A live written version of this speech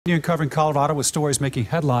Covering Colorado with stories making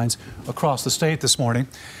headlines across the state this morning.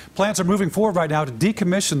 Plans are moving forward right now to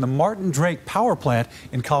decommission the Martin Drake power plant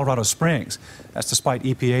in Colorado Springs. That's despite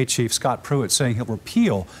EPA Chief Scott Pruitt saying he'll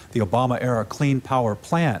repeal the Obama-era Clean Power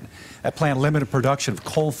Plan. That plan limited production of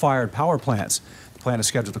coal-fired power plants. The plan is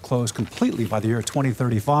scheduled to close completely by the year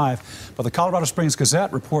 2035, but the Colorado Springs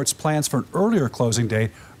Gazette reports plans for an earlier closing date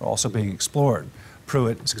are also being explored.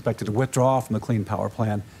 Pruitt is expected to withdraw from the Clean Power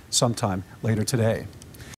Plan sometime later today.